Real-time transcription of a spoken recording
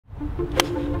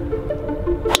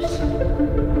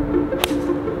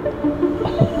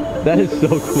That is so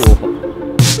cool.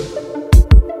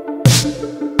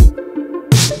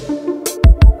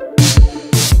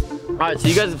 Alright, so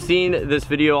you guys have seen this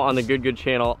video on the Good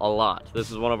channel a lot. This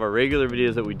is one of our regular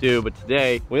videos that we do, but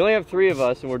today we only have 3 of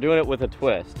us and we're doing it with a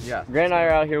twist. Yeah. Grant and I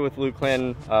are out here with Luke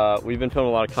Clanton. We've been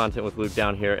filming a lot of content with Luke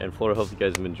down here in Florida. Hope you guys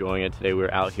have been enjoying it. Today we're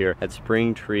out here at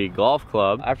Spring Tree Golf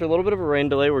Club. After a little bit of a rain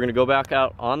delay, we're gonna go back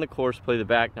out on the course, play the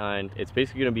back 9. It's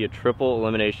basically gonna be a triple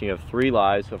elimination. You have 3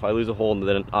 lives, so if I lose a hole,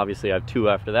 then obviously I have 2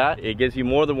 after that. It gives you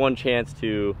more than 1 chance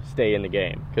to stay in the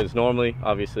game, because normally,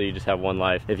 obviously, you just have 1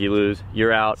 life. If you lose,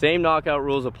 you're out. Same knockout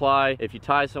rules apply. If you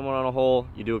tie someone on a hole,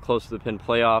 you do a close to the pin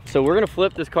playoff. So we're gonna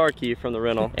flip this car key from the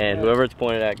rental, and whoever it's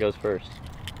pointed at goes first.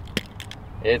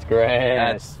 It's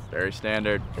Grant. That's very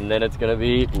standard. And then it's gonna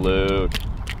be Luke.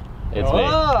 It's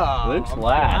me. Luke's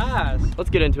last. Let's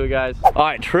get into it, guys. All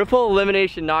right, triple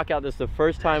elimination knockout. This is the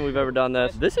first time we've ever done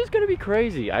this. This is gonna be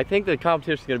crazy. I think the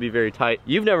competition is gonna be very tight.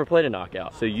 You've never played a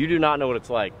knockout, so you do not know what it's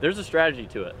like. There's a strategy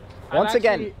to it. Once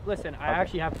again, listen, I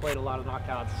actually have played a lot of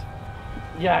knockouts.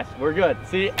 Yes, we're good.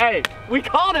 See, hey, we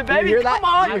called it, baby. Come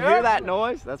on, you hear that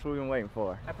noise? That's what we've been waiting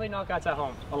for. I play knockouts at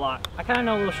home a lot. I kind of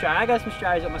know a little strategy. I got some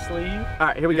strategies up my sleeve. All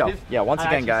right, here we go. Yeah, once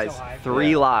again, guys, so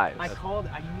 3 lives. I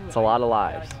knew it's a lot of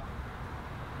lives.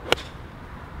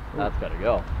 That's gotta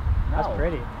go. That's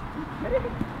pretty.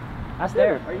 That's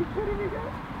there. Are you kidding me,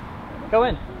 guys? Go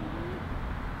in.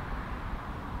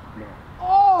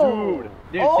 Oh!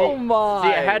 Dude, oh see, my! See,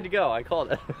 I had to go. I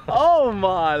called it. Oh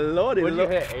my lordy! What did you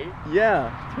hit? 8?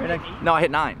 Yeah. No, I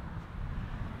hit 9.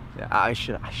 Yeah, I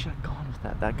should have gone with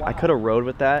that. Wow. I could have rode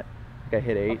with that. I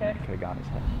hit 8. Okay. Could have gone his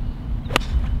head.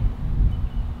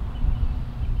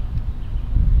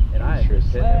 And I sure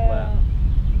hit it left.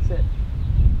 Sit.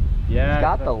 Yeah. He's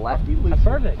got the lefty loose. That's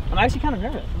perfect. I'm actually kind of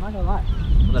nervous. I'm not gonna lie.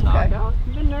 The knockout?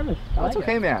 You've been nervous. That's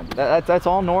okay, man. That's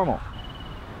all normal.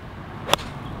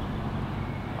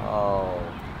 Oh.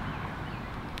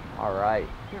 All right.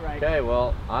 You're right. Okay,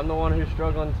 well, I'm the one who's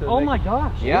struggling to. Oh my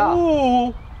gosh. Yeah.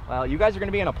 Ooh. Well, you guys are going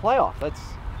to be in a playoff. That's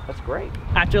great.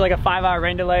 After like a 5-hour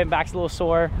rain delay, back's a little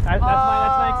sore. That's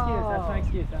my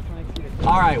excuse.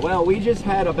 All right. Well, we just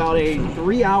had about a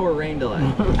 3-hour rain delay.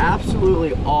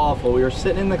 Absolutely awful. We were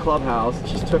sitting in the clubhouse. It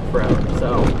just took forever.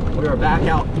 So we were back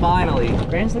out finally.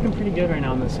 Grant's looking pretty good right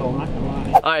now on this hole. I'm not gonna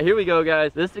lie. All right, here we go,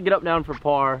 guys. This is to get up and down for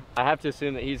par. I have to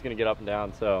assume that he's going to get up and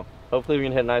down. So hopefully we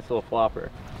can hit a nice little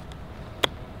flopper.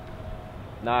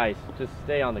 Nice. Just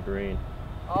stay on the green.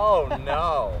 Oh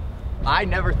no. I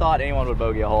never thought anyone would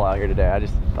bogey a hole out here today. I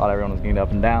just thought everyone was getting up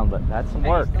and down, but that's some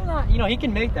work. He's still not, you know, he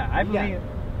can make that. I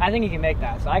think he can make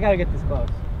that. So I gotta get this close.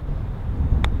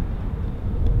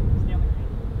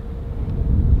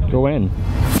 Go in.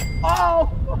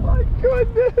 Oh my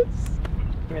goodness.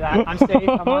 Give me that. I'm safe.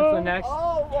 I'm on to the next.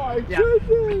 Oh my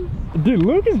goodness. Dude,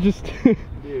 Luke is just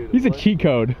dude, he's a cheat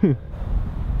code.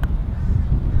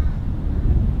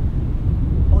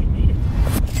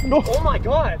 Oh my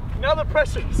god! Now the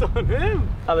pressure's on him!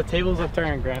 Oh, the tables have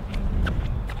turned, Grant.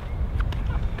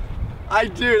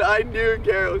 Dude, I knew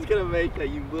Garrett was gonna make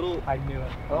that, you little... I knew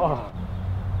it. Oh.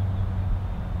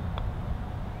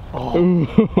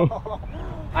 Oh.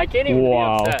 I can't even be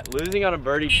upset. Losing on a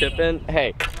birdie chip in.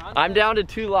 Hey, I'm down to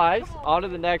 2 lives. On to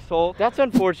the next hole. That's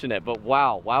unfortunate, but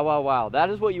wow. That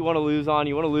is what you want to lose on.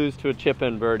 You want to lose to a chip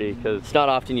in birdie, because it's not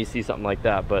often you see something like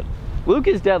that, but Luke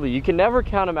is deadly. You can never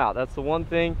count him out. That's the one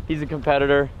thing. He's a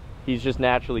competitor. He's just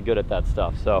naturally good at that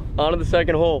stuff. So, on to the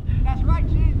second hole. That's right,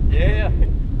 Chief. Yeah.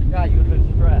 God, you would have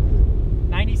been stressed.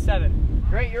 97.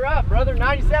 Great, you're up, brother.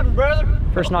 97, brother.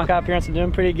 First knockout appearance, I'm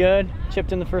doing pretty good.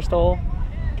 Chipped in the first hole.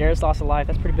 Garrett's lost a life.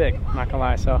 That's pretty big. I'm not gonna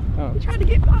lie. So, he tried to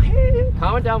get my head.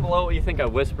 Comment down below what you think I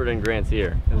whispered in Grant's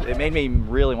ear. It made me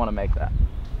really want to make that.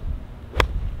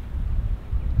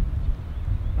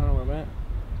 I don't know where it went.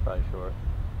 It's probably short.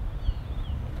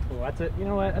 Well, that's it. You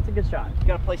know what? That's a good shot. You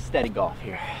gotta play steady golf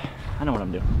here. I know what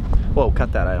I'm doing. Whoa,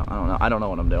 cut that. I don't know. I don't know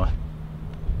what I'm doing.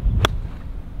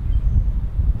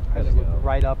 I just looked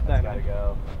right up there. Gotta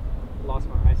go. Lost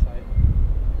my eyesight.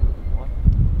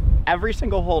 Every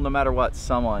single hole, no matter what,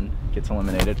 someone gets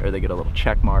eliminated, or they get a little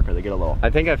check mark, or they get a little. I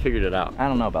think I figured it out. I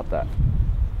don't know about that.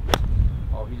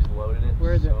 Oh, he just loaded it.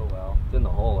 Where is it? Well. It's in the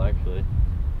hole, actually.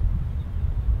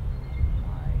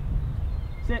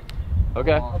 Sit.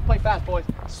 Okay. Let's play fast, boys.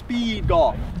 Speed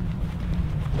golf.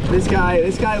 This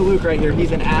guy Luke right here,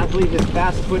 he's an athlete. His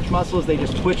fast twitch muscles, they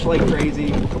just twitch like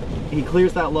crazy. He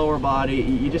clears that lower body.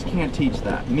 You just can't teach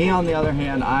that. Me, on the other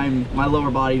hand, my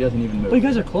lower body doesn't even move. Well, you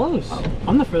guys are close.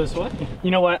 I'm the furthest way.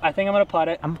 You know what? I think I'm gonna putt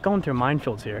it. I'm going through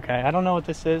minefields here, okay? I don't know what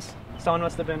this is. Someone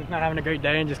must have been not having a great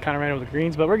day and just kind of ran over the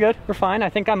greens, but we're good. We're fine. I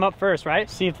think I'm up first, right?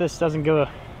 See if this doesn't go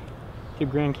through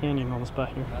Grand Canyon on the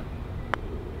spot here.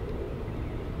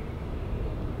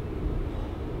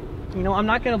 You know, I'm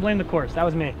not going to blame the course. That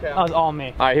was me. Okay. That was all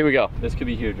me. All right, here we go. This could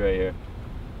be huge right here.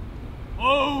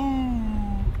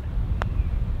 Oh!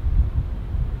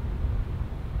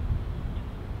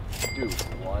 Dude,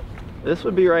 what? This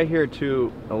would be right here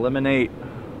to eliminate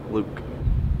Luke.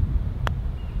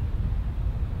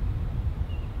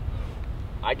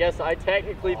 I guess I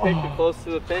technically picked it close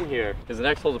to the pin here because the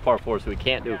next hole's a par 4, so we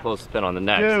can't do a close spin on the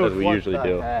next as we usually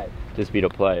do. Just be to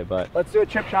play, but let's do a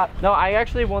chip shot. No, I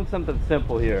actually want something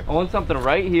simple here. I want something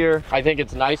right here. I think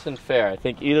it's nice and fair. I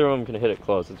think either of them can hit it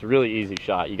close. It's a really easy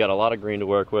shot. You got a lot of green to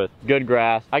work with. Good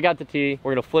grass. I got the tee.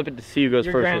 We're gonna flip it to see who goes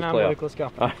first in this playoff. Luke, let's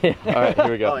go. All right,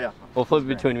 here we go. Oh, yeah. We'll flip it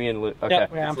between me and Luke. Okay.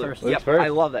 Yep, yeah, I'm first. Yep, first. I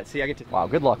love that. See, I get to. Wow,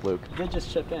 good luck, Luke. You did just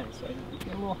chip in, so you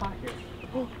get a little hot here.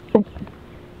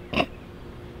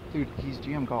 Dude, he's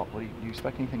GM golf. What do you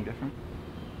expect anything different?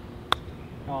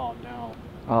 Oh no.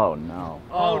 Oh no.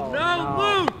 Oh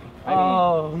no, Luke!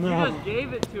 Oh no. You just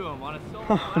gave it to him on a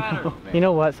silver platter. You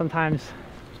know what? Sometimes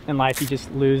in life you just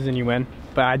lose and you win.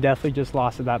 But I definitely just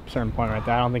lost at that certain point right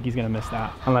there. I don't think he's gonna miss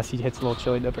that unless he hits a little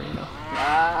chili dipper, you know.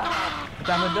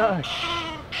 Down the duck.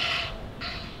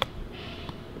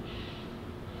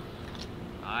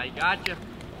 I got you.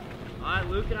 All right,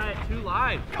 Luke and I have 2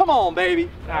 lives. Come on, baby.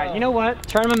 All right, you know what?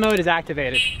 Tournament mode is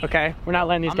activated, okay? We're not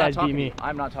letting these guys beat me.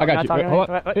 I'm not talking. I got you. Hold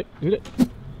on.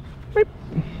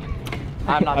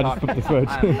 I'm not talking.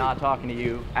 I'm not talking to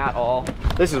you at all.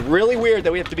 This is really weird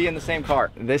that we have to be in the same car.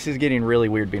 This is getting really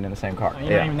weird being in the same car. Oh,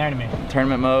 you're not even there to me.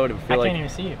 Tournament mode. I can't even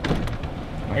see you.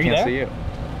 I can't see you.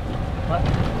 What?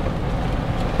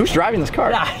 Who's driving this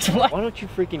car? Why don't you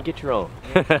freaking get your own?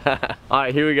 All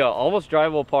right, here we go. Almost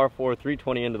drivable par 4,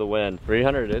 320 into the wind.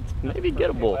 300, it's maybe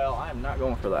gettable. Well, I'm not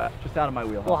going for that. Just out of my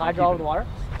wheelhouse. Well, high draw over the water?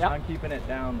 Yep. I'm keeping it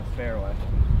down the fairway.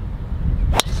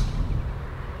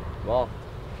 Well.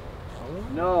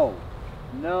 No.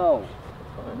 No.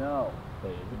 No.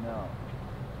 No.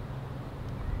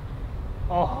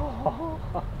 Oh.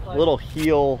 Little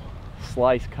heel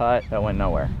slice cut that went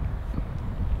nowhere.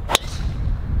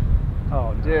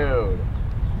 Oh, dude.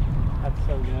 That's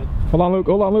so good. Hold on, Luke.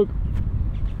 Hold on, Luke.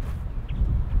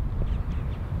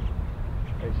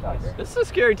 This is a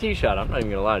scary tee shot. I'm not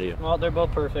even gonna lie to you. Well, they're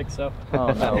both perfect, so. Oh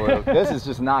no, Luke. This is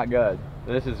just not good.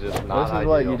 This is just not This is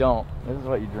what you don't. This is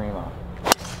what you dream of.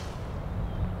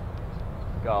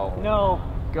 Go. No.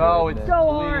 Go. It's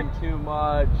so bleeding hard. too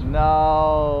much.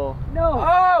 No. No.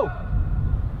 Oh!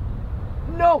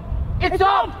 No! It's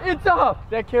up! It's up!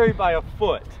 That carried by a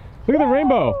foot. Look at the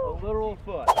rainbow. A literal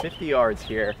foot. 50 yards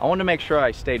here. I wanted to make sure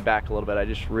I stayed back a little bit. I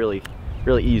just really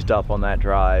eased up on that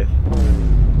drive.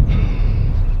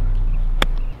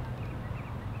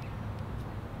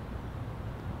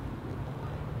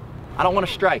 I don't want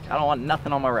to strike. I don't want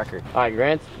nothing on my record. All right,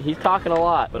 Grant, he's talking a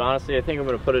lot, but honestly, I think I'm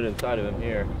going to put it inside of him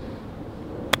here.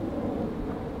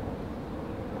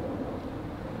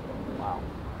 Wow.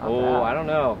 Oh, I don't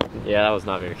know. Yeah, that was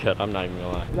not very good. I'm not even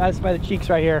going to lie. That's by the cheeks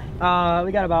right here.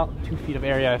 We got about 2 feet of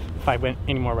area if I went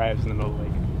any more right, I was in the middle of the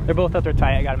lake. They're both up there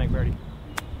tight. I got to make birdie.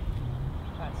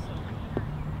 That's so good.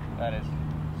 That is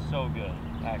so good,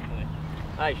 actually.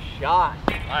 Nice shot.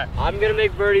 All right, I'm going to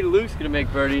make birdie, Luke's going to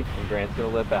make birdie, and Grant's going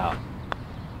to lip out.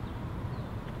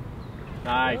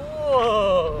 Nice.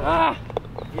 Ah,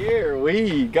 here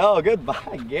we go.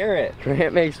 Goodbye, Garrett.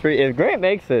 Grant makes 3. If Grant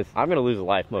makes this, I'm going to lose a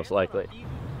life, most likely.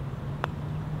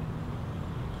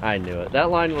 I knew it.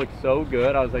 That line looked so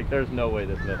good. I was like, there's no way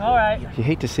this misses. All right. You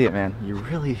hate to see it, man. You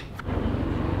really...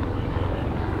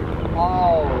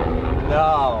 Oh,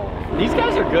 no. These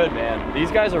guys are good, man.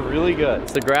 These guys are really good.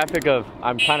 It's the graphic of,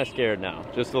 I'm kind of scared now,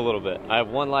 just a little bit. I have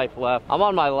 1 life left. I'm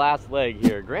on my last leg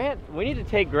here. Grant, we need to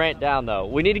take Grant down though.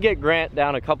 We need to get Grant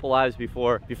down a couple lives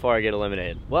before I get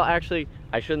eliminated. Well, actually,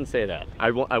 I shouldn't say that.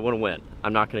 I want to win.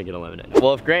 I'm not gonna get eliminated.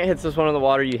 Well, if Grant hits this one in the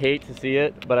water, you hate to see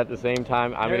it, but at the same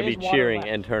time, I'm gonna be cheering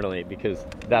internally because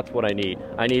that's what I need.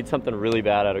 I need something really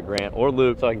bad out of Grant or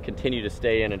Luke so I can continue to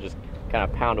stay in and just kind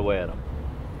of pound away at them.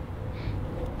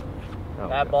 Oh,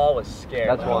 that ball was scared.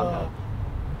 That's one.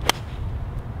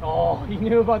 Oh, he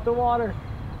knew about the water.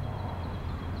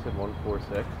 You said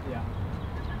 146? Yeah.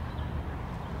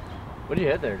 What did you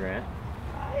hit there, Grant?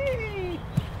 I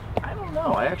don't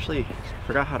know. I actually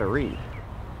forgot how to read.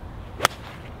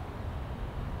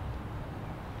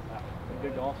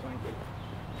 Good golf swing.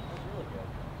 That's really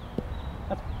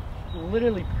good.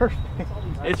 literally perfect.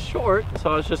 It's short,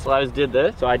 so I just did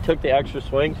this. So I took the extra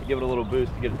swing to give it a little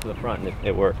boost to get it to the front, and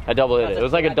it worked. I double hit it. It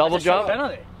was like a double jump.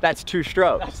 That's 2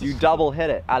 strokes. You double hit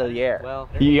it out of the air. Well,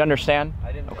 you understand?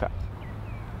 I didn't. Okay.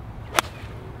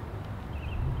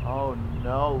 Oh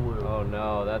no, Luke. Oh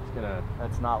no,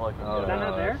 that's not looking good. Is that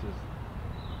not there?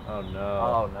 Oh no.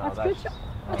 Oh no, that's a good shot.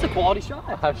 That's a quality shot.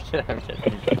 I'm kidding.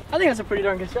 I think that's a pretty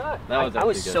darn good shot. I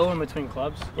was so in between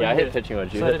clubs. Yeah, I hit pitching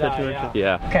wedge. You hit pitching wedge?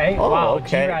 Yeah. Okay. Oh, wow.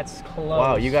 Okay. G-Rat's close.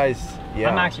 Wow, you guys. Yeah.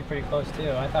 I'm actually pretty close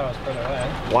too. I thought I was further away.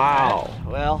 Wow.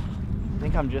 Well, I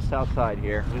think I'm just outside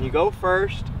here. When you go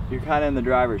first, you're kind of in the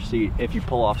driver's seat if you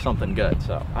pull off something good.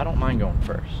 So I don't mind going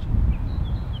first.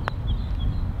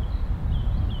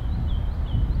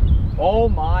 Oh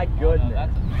my goodness.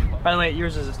 By the way,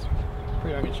 yours is a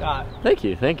pretty darn good shot. Thank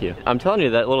you, thank you. I'm telling you,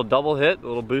 that little double hit, the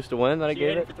little boost to win that I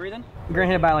gave it. For 3 then? We're gonna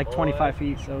hit it by like 25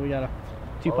 feet, so we gotta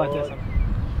 2-putt this.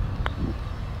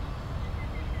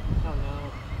 Oh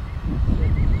no.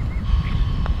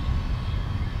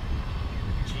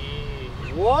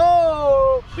 Jeez.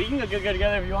 Whoa! We can go good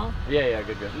together if you want. Yeah,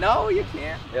 good. No, you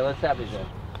can't. Yeah, let's tap these in.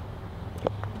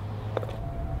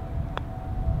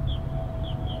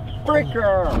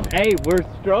 Fricker! Hey, we're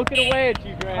stroking away at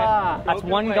you, Grant. That's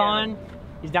 1 gone.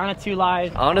 He's down to 2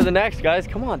 lives. On to the next, guys.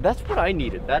 Come on, that's what I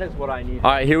needed. That is what I needed. All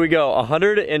right, here we go.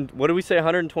 100 and what do we say?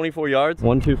 124 yards.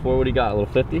 124. What do you got? A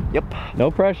little 50? Yep.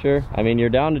 No pressure. I mean, you're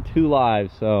down to 2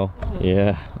 lives, so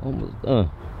yeah, almost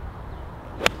done.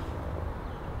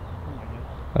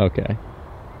 Okay.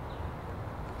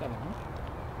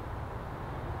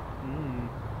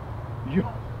 Dude,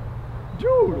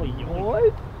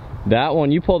 what? That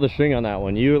one, you pulled the string on that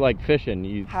one. You were like fishing.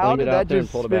 You How did it out that there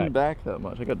just and pulled it spin back that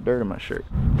much? I got dirt in my shirt.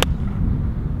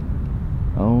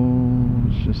 Oh,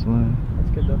 it's just like...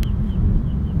 That's good though.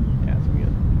 Yeah, it's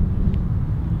good.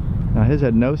 Now his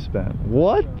had no spin.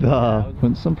 What the?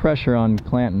 Putting some pressure on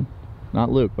Clanton.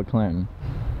 Not Luke, but Clanton.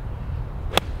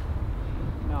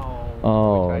 No.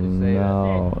 Oh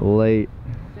no, late.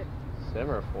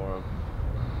 Simmer for him.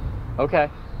 Okay.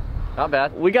 Not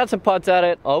bad. We got some putts at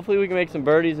it. Hopefully we can make some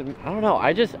birdies. I don't know.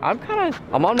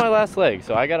 I'm on my last leg,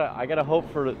 so I gotta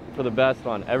hope for the best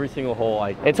on every single hole.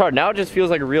 Like, it's hard. Now it just feels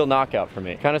like a real knockout for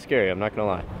me. Kind of scary, I'm not gonna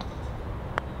lie.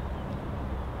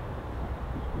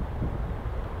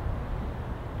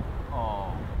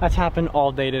 Oh. That's happened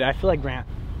all day today. I feel like Grant.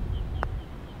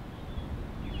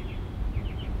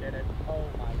 Did it. Oh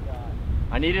my god.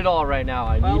 I need it all right now.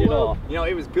 I need it all. You know,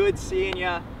 it was good seeing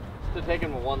ya. To take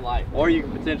him 1 life, or you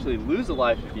can potentially lose a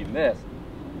life if you miss.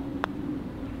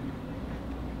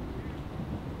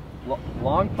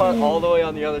 Long putt all the way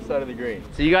on the other side of the green.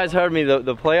 So you guys heard me,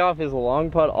 the playoff is a long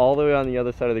putt all the way on the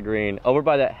other side of the green, over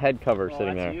by that head cover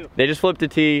sitting there. You. They just flipped a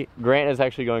tee. Grant is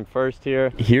actually going first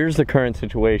here. Here's the current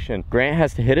situation. Grant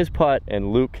has to hit his putt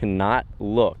and Luke cannot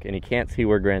look, and he can't see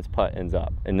where Grant's putt ends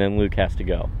up, and then Luke has to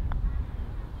go.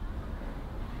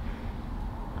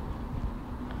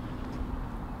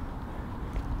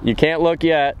 You can't look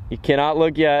yet. You cannot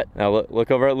look yet. Now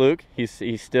look over at Luke. He's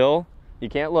still, you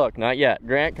can't look, not yet.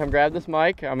 Grant, come grab this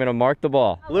mic. I'm gonna mark the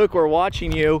ball. Luke, we're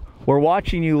watching you. We're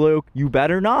watching you, Luke. You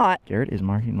better not. Garrett is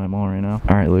marking my ball right now.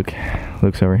 All right, Luke.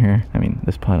 Luke's over here. I mean,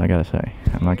 this putt, I gotta say,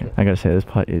 I gotta say, this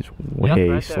putt is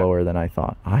way slower than I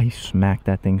thought. I smacked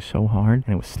that thing so hard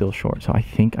and it was still short. So I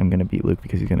think I'm gonna beat Luke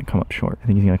because he's gonna come up short. I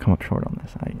think he's gonna come up short on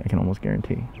this. I can almost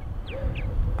guarantee.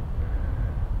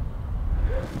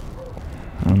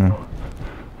 Oh no.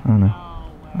 Oh no.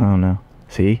 Oh no.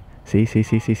 See? See? See?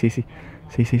 Grant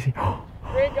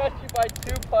got you by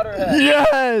 2 putter heads.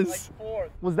 Yes! Like 4th.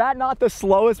 Was that not the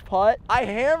slowest putt? I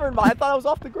hammered I thought I was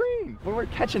off the green. When we're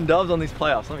catching doves on these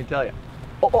playoffs, let me tell you.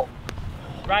 Oh.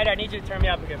 Ryder, I need you to turn me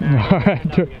up again, man.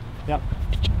 Alright. Yep.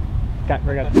 Okay,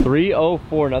 we're good.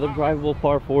 304, another drivable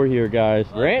par 4 here, guys.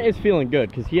 Grant is feeling good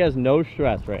because he has no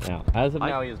stress right now. As of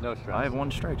now, he has no stress. I have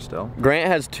 1 strike still. Grant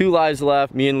has 2 lives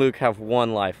left. Me and Luke have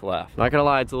 1 life left. Not gonna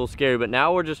lie, it's a little scary, but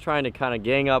now we're just trying to kind of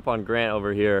gang up on Grant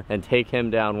over here and take him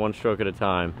down 1 stroke at a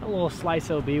time. A little slice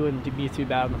OB wouldn't be too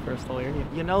bad in the first hole here.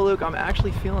 You know, Luke, I'm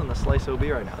actually feeling the slice OB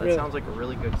right now. That sounds like a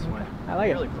really good swing. I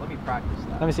like it. Let me practice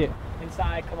that. Let me see it.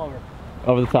 Inside, come over.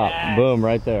 Over the top. Yes. Boom,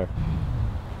 right there.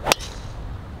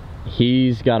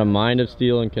 He's got a mind of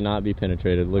steel and cannot be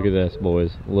penetrated. Look at this,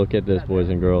 boys. Look at this, boys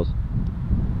and girls.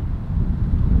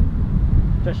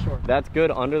 Just short. That's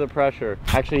good under the pressure.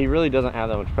 Actually, he really doesn't have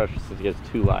that much pressure since he has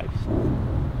 2 lives.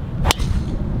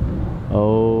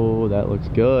 Oh, that looks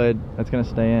good. That's gonna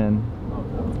stay in.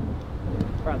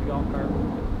 Grab the golf cart.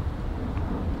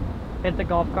 Hit the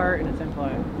golf cart and it's in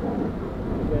play.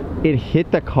 Good. It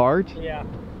hit the cart? Yeah.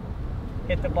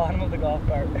 Hit the bottom of the golf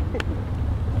cart.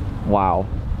 Wow.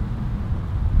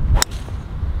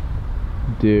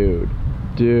 Dude.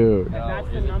 Dude.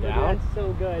 That's the number, dude. That's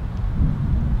so good.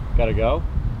 Gotta go.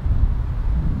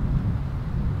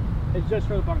 It's just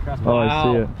for the bump crest. Oh, I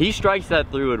see it. He strikes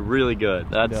that through it really good.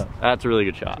 That's a really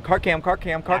good shot. Car cam.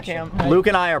 Luke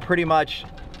and I are pretty much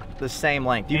the same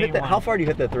length. You hit that? How far do you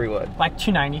hit that 3-wood? Like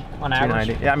 290 on average.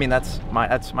 290. Yeah, I mean that's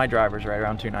my driver's right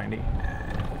around 290.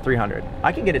 300.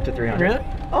 I can get it to 300. Really?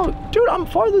 Oh, dude, I'm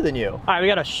farther than you. All right, we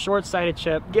got a short-sighted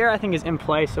chip. Garrett, I think, is in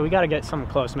play, so we got to get something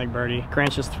close to make birdie.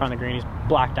 Grant's just in front of the green. He's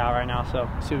blacked out right now, so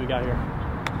let's see what we got here.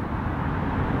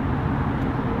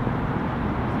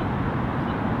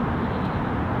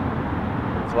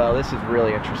 Well, this is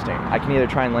really interesting. I can either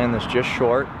try and land this just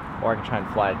short, or I can try and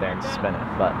fly it there and spin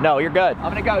it. But no, you're good.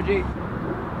 I'm gonna go, G.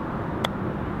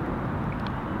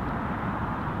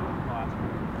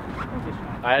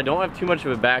 I don't have too much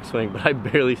of a backswing, but I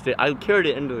barely stayed. I carried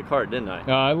it into the cart, didn't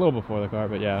I? A little before the cart,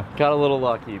 but yeah. Got a little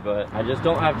lucky, but I just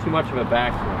don't have too much of a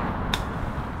backswing.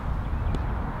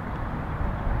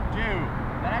 Dude,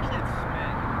 that actually had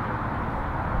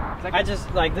spin. I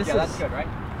just, like, this is... that's good, right?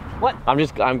 What?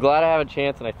 I'm glad I have a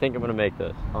chance, and I think I'm gonna make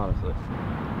this, honestly.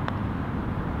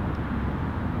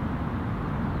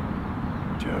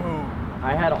 Dude.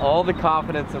 I had all the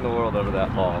confidence in the world over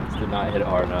that ball. Just did not hit it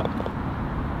hard enough.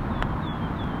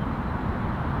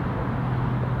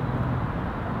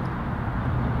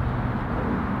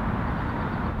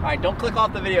 All right, don't click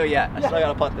off the video yet. I still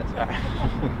gotta putt this. All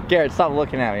right. Garrett, stop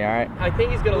looking at me, all right? I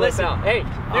think he's gonna listen out. Hey,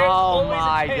 oh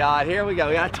my God, here we go.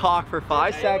 We gotta talk for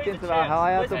 5 seconds about how I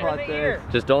have to putt this.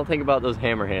 Just don't think about those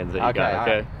hammer hands that you got,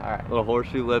 okay? All right. Little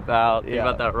horseshoe lip out. Think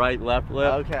about that right, left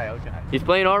lip. Okay. He's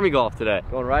playing Army golf today.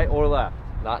 Going right or left.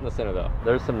 Not in the center though.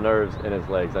 There's some nerves in his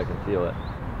legs. I can feel it.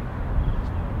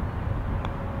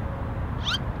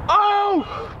 Oh!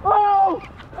 Oh!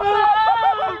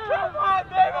 Oh! Come on,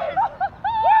 baby!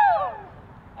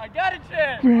 I got a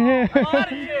chance. Grant. I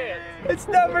got a chance. It's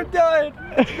never done.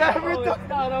 It's never done. It's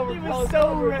not over. He was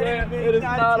so ready. It is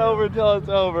not over till it's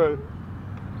over.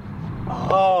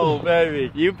 Oh,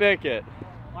 baby. You pick it.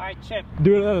 All right, chip.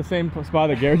 Do it at the same spot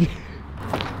that Garrett did.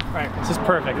 All right, this is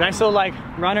perfect. Nice little, like,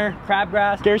 runner,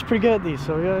 crabgrass. Garrett's pretty good at these,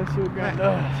 so we gotta see what Grant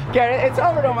does. Garrett, it's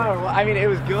over no matter what. I mean, it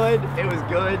was good. It was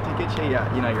good to get you,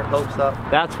 you know, your hopes up.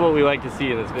 That's what we like to see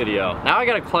in this video. Now I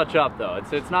gotta clutch up though.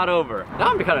 It's not over.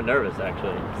 Now I'm kind of nervous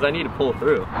actually, because I need to pull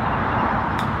through.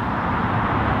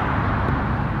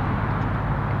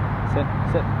 Sit.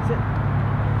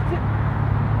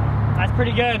 That's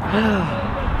pretty good.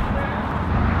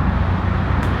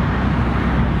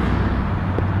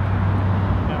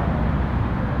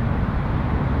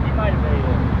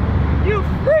 You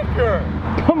freaker!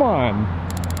 Come on.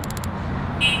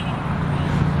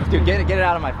 Dude, get it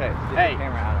out of my face. Get Hey, the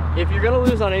camera out of it. If you're gonna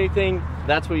lose on anything,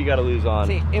 that's what you gotta lose on.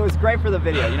 See, it was great for the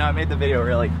video. You know, I made the video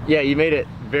really. Yeah, you made it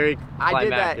very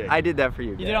climactic. I did that for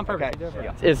you. You did it on purpose. Okay.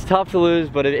 It's tough to lose,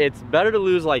 but it's better to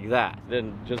lose like that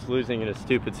than just losing in a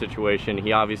stupid situation.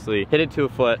 He obviously hit it to a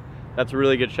foot. That's a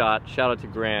really good shot. Shout out to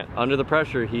Grant. Under the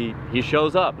pressure, he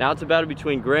shows up. Now it's a battle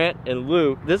between Grant and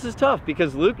Luke. This is tough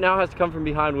because Luke now has to come from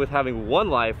behind with having 1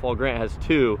 life while Grant has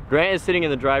 2. Grant is sitting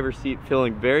in the driver's seat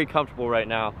feeling very comfortable right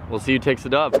now. We'll see who takes the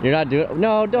dub. You're not doing,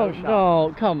 no, don't,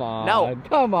 no, come on. No.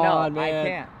 Come on, no, man. I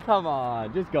can't. Come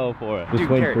on, just go for it. Dude,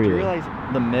 Garrett, do you realize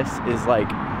the miss is like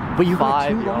But you got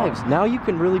 5 2 lives. Now you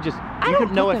can really just. I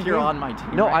don't know if you're on my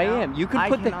team. No, right I now. am. You can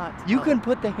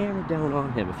put the hammer down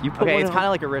on him if you put. Okay, one it's on- kind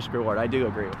of like a risk reward. I do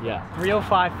agree with you. Yeah.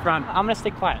 305 front. I'm gonna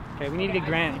stay quiet. Okay, we need to get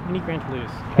Grant. We need Grant to lose.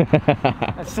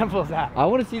 As simple as that. I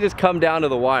want to see this come down to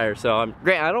the wire. So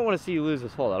Grant, I don't want to see you lose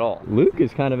this hole at all. Luke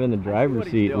is kind of in the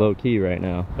driver's seat, low key right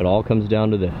now. It all comes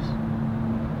down to this.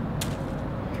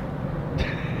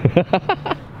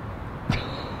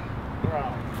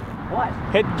 What?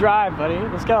 Hit the drive, buddy.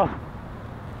 Let's go.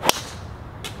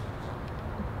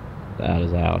 That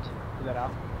is out. Is that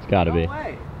out? It's got to be.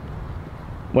 Way.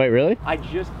 Wait, really? I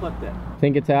just clipped it.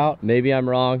 Think it's out. Maybe I'm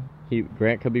wrong.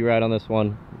 Grant could be right on this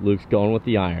one. Luke's going with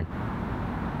the iron.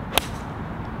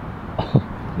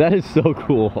 That is so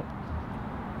cool.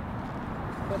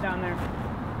 Go down there.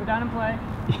 Go down and play.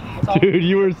 Dude,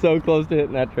 you were so close to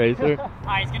hitting that tracer.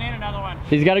 Alright, he's gonna hit another one.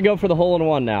 He's got to go for the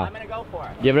hole-in-one now. I'm gonna go for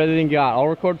it. Give it everything you got. I'll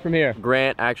record from here.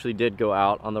 Grant actually did go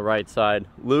out on the right side.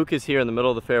 Luke is here in the middle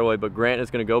of the fairway, but Grant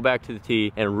is going to go back to the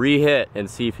tee and re-hit and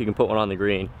see if he can put one on the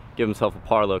green. Give himself a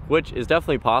par look, which is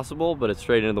definitely possible, but it's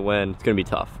straight into the wind. It's going to be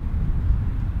tough.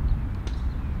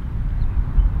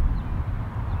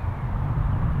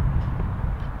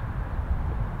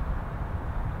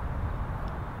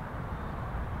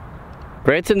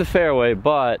 Grant's in the fairway,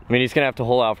 but I mean he's gonna have to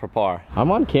hole out for par.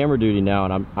 I'm on camera duty now,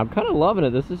 and I'm kind of loving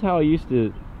it. This is how I used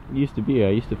to be. I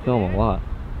used to film a lot.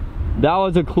 That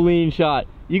was a clean shot.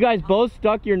 You guys both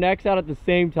stuck your necks out at the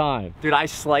same time. Dude, I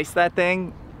sliced that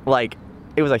thing like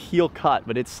it was a heel cut,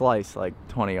 but it sliced like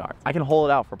 20 yards. I can hold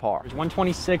it out for par.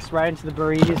 126 right into the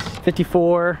breeze.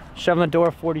 54, shoving the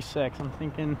door 46. I'm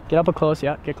thinking, get up close.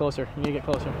 Yeah, get closer. You need to get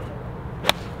closer.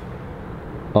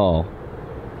 Oh.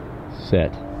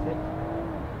 Sit.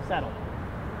 Settle.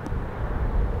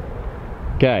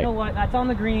 Okay. You know what? That's on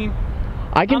the green.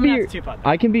 I can be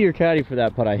your caddy for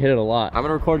that putt. I hit it a lot. I'm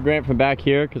gonna record Grant from back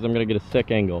here because I'm gonna get a sick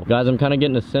angle. Guys, I'm kind of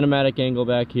getting a cinematic angle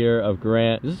back here of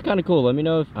Grant. This is kind of cool. Let me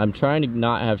know if I'm trying to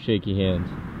not have shaky hands.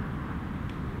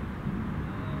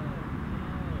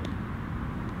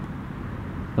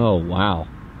 Oh, wow.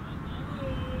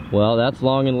 Well, that's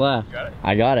long and left. You got it?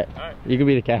 I got it. All right. You can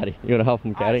be the caddy. You wanna help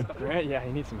him caddy? Grant, yeah, he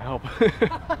needs some help.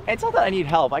 It's not that I need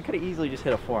help. I could have easily just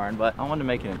hit a 4-iron, but I wanted to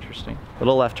make it interesting. A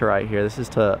little left to right here. This is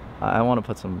to, I want to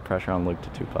put some pressure on Luke to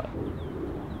 2-putt.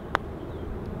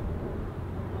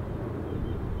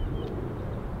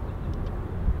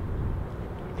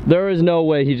 There is no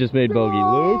way he just made bogey.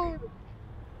 Luke?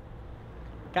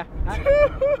 Okay.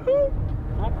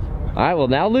 All right, well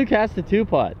now Luke has to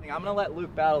 2-putt. I'm gonna let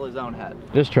Luke battle his own head.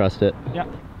 Just trust it. Yep.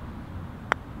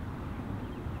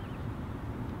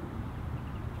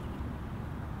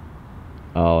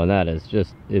 Oh, and that is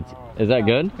just, is that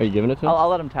good? Are you giving it to him? I'll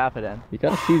let him tap it in. You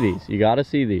gotta see these. You gotta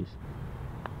see these.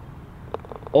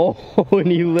 Oh,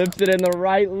 and he lips it in the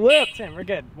right lip. We're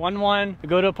good. 1-1. We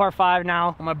go to a par 5 now.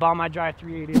 I'm gonna bomb my drive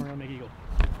 380 and we're gonna make eagle.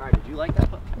 All right, did you like that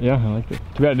putt? Yeah, I liked it.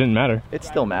 Too bad it didn't matter. It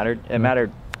still mattered. It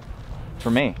mattered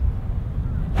for me.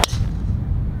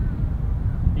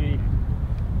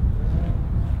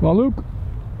 Come on, Luke.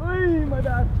 Hey, my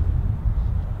bad.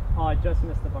 Oh, I just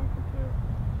missed the bunker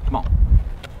too. Come on.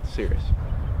 Serious.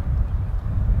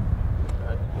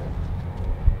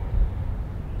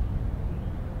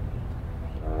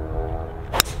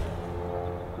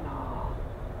 No.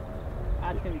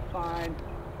 That's gonna be fine.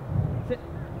 Sit.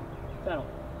 Settle.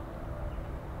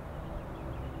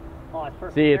 Oh, it's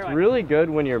perfect. See, it's really good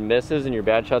when your misses and your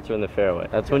bad shots are in the fairway.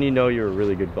 That's when you know you're a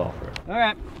really good golfer. All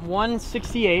right,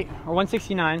 168 or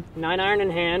 169, 9-iron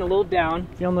in hand, a little down.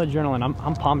 Feeling the adrenaline.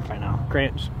 I'm pumped right now.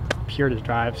 Great, just pure to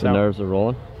drive. So the nerves are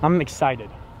rolling. I'm excited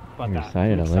about that.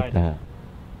 Excited. I like that.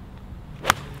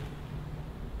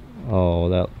 Oh,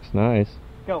 that looks nice.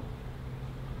 Go.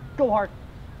 Go hard.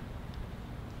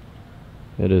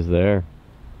 It is there.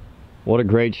 What a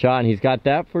great shot, and he's got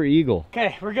that for eagle.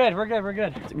 Okay, we're good, we're good, we're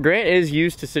good. Grant is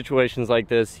used to situations like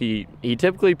this. He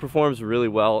typically performs really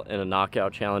well in a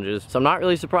knockout challenges, so I'm not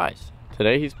really surprised.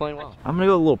 Today he's playing well. I'm gonna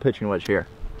go with a little pitching wedge here.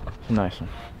 Nice one.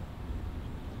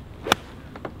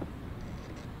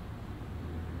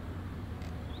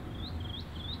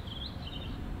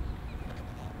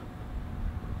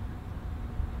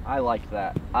 I liked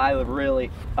that. I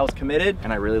was committed,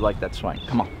 and I really liked that swing.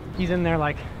 Come on. He's in there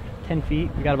like 10 feet.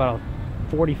 We got about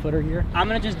a 40-footer here. I'm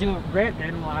gonna just do a Grant did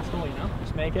in the last hole, you know?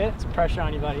 Just make it. Some pressure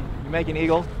on you, buddy. You make an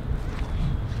eagle.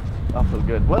 That feels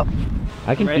good. Well,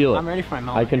 I can feel it. I'm ready for my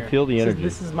moment. I can feel the energy.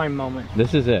 This is my moment.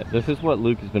 This is it. This is what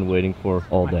Luke has been waiting for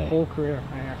all day. My whole career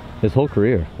right here. His whole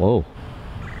career. Whoa.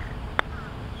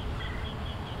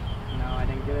 No, I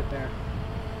didn't get it there.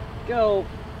 Go.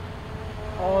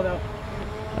 Oh, no.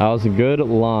 That was a good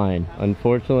line.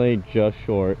 Unfortunately, just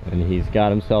short, and he's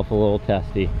got himself a little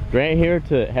testy. Grant here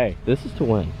to, hey, this is to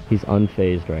win. He's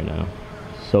unfazed right now.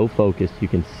 So focused, you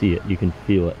can see it, you can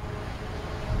feel it.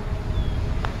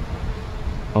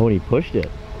 Oh, and he pushed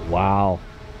it. Wow.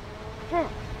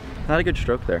 Not a good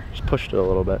stroke there. Just pushed it a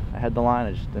little bit. I had the line,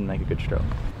 I just didn't make a good stroke.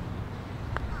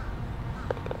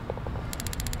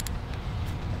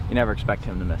 You never expect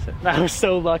him to miss it. I was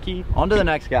so lucky. On to the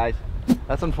next, guys.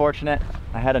 That's unfortunate.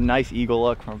 I had a nice eagle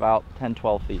look from about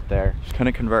 10-12 feet there. Just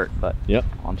couldn't convert, but yep.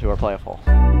 On to our playoff hole.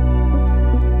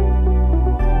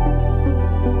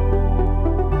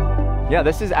 Yeah,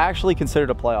 this is actually considered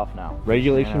a playoff now.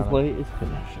 Regulation play is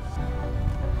finished.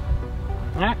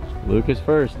 Luke is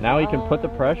first. Now he can put the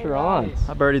pressure on.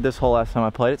 I birdied this hole last time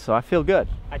I played it, so I feel good.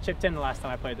 I chipped in the last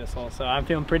time I played this hole, so I'm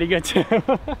feeling pretty good too.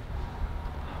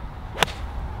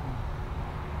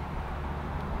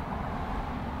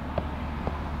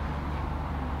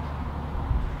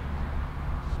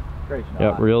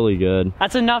 Yep, really good.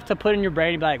 That's enough to put in your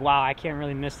brain and be like, wow, I can't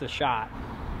really miss the shot.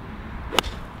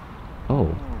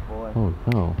 Oh. Oh boy. Oh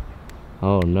no.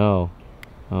 Oh no.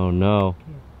 Oh no.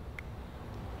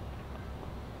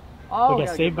 Oh,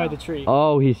 get saved by the tree.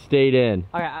 Oh, he stayed in.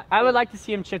 Okay, I would like to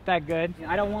see him chip that good.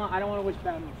 I don't want to wish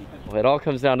bad on defense. Well, it all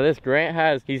comes down to this.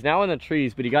 He's now in the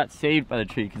trees, but he got saved by the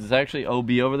tree because it's actually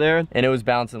OB over there and it was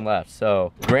bouncing left.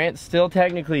 So Grant still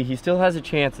he still has a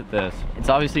chance at this. It's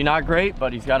obviously not great,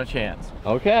 but he's got a chance.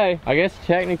 Okay, I guess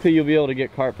technically you'll be able to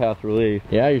get cart path relief.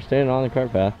 Yeah, you're standing on the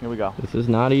cart path. Here we go. This is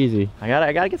not easy. I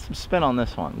gotta get some spin on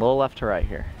this one. A little left to right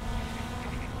here.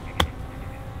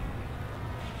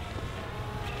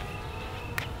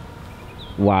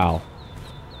 Wow.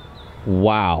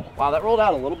 Wow. Wow, that rolled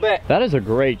out a little bit. That is a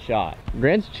great shot.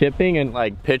 Grant's chipping and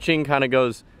like pitching kind of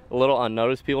goes a little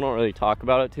unnoticed. People don't really talk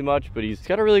about it too much, but he's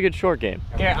got a really good short game.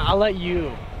 Here, I'll let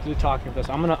you do the talking of this.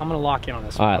 I'm gonna lock in on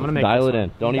this one. All right, I'm gonna make dial it one.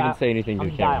 in. Don't even say anything to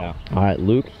the camera dialed. now. All right,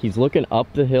 Luke, he's looking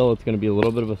up the hill. It's gonna be a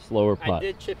little bit of a slower putt. I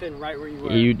did chip in right where you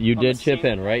were. You did chip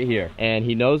in right here. And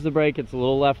he knows the break. It's a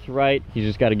little left to right. He's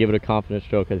just got to give it a confident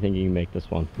stroke. I think he can make this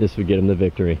one. This would get him the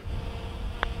victory.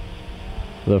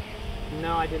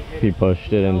 No, I didn't hit He it.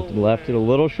 pushed it and left it a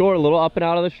little short, a little up and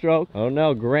out of the stroke. Oh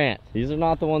no, Grant. These are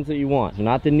not the ones that you want. They're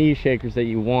not the knee shakers that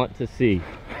you want to see.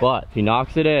 But if he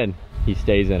knocks it in, he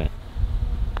stays in it.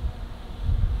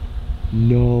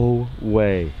 No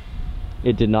way.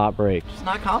 It did not break. Just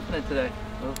not confident today.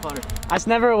 That's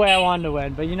never a way I wanted to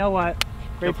win, but you know what?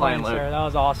 Great playing, Luke. sir. That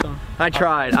was awesome. I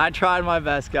tried my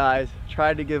best, guys.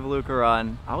 Tried to give Luke a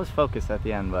run. I was focused at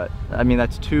the end, but I mean,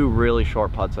 that's 2 really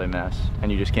short putts I missed,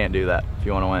 and you just can't do that if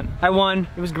you want to win. I won.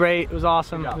 It was great. It was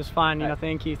awesome. It was fun. You know,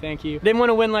 thank you. Didn't want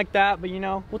to win like that, but you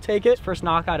know, we'll take it. First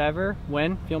knockout ever.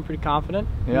 Win. Feeling pretty confident.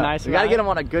 Yeah. Nice. We got to get him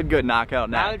on a good knockout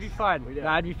now. That'd be fun.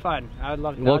 That'd be fun. I would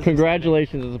love to. Well,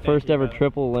 congratulations. It's the first ever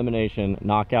triple elimination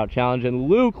knockout challenge, and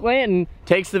Luke Clanton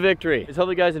takes the victory. I hope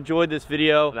you guys enjoyed this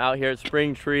video. I'm out here at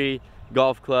Spring Tree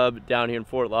Golf Club down here in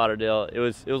Fort Lauderdale. It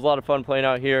was a lot of fun playing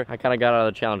out here. I kind of got out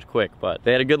of the challenge quick, but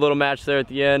they had a good little match there at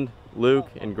the end. Luke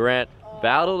and Grant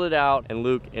battled it out, and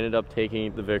Luke ended up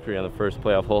taking the victory on the first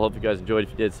playoff hole. Hope you guys enjoyed.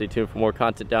 If you did, stay tuned for more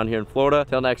content down here in Florida.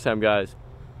 Till next time, guys.